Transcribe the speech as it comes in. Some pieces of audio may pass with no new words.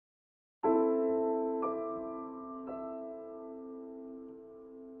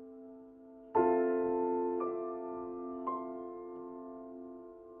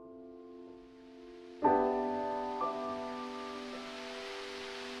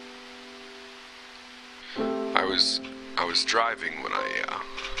I was driving when I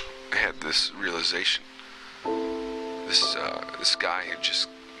had this realization. This guy had just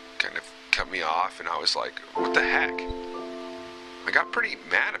kind of cut me off, and I was like, what the heck? I got pretty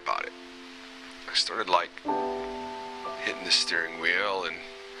mad about it. I started like hitting the steering wheel, and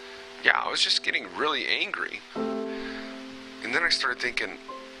yeah, I was just getting really angry. And then I started thinking,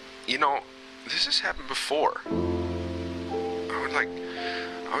 this has happened before.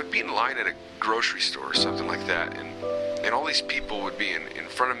 I would be in line at a grocery store or something like that, and all these people would be in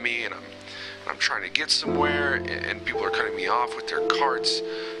front of me, and I'm trying to get somewhere, and people are cutting me off with their carts,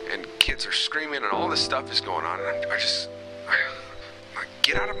 and kids are screaming, and all this stuff is going on, and I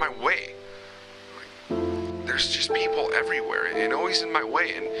get out of my way. There's just people everywhere, and always in my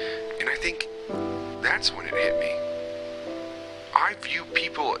way, and I think that's when it hit me. I view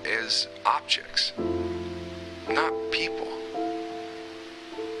people as objects, not people.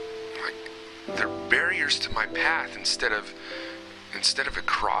 Like, they're barriers to my path instead of a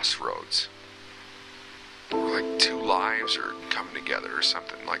crossroads. Or like two lives are coming together or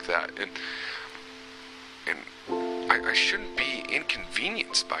something like that. And I shouldn't be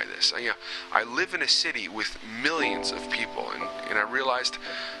inconvenienced by this. I live in a city with millions of people, and I realized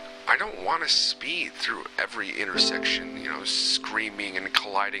I don't want to speed through every intersection, screaming and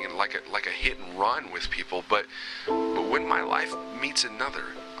colliding and like a hit and run with people. But when my life meets another,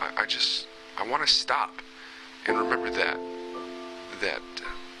 I want to stop and remember that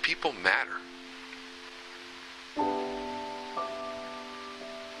people matter.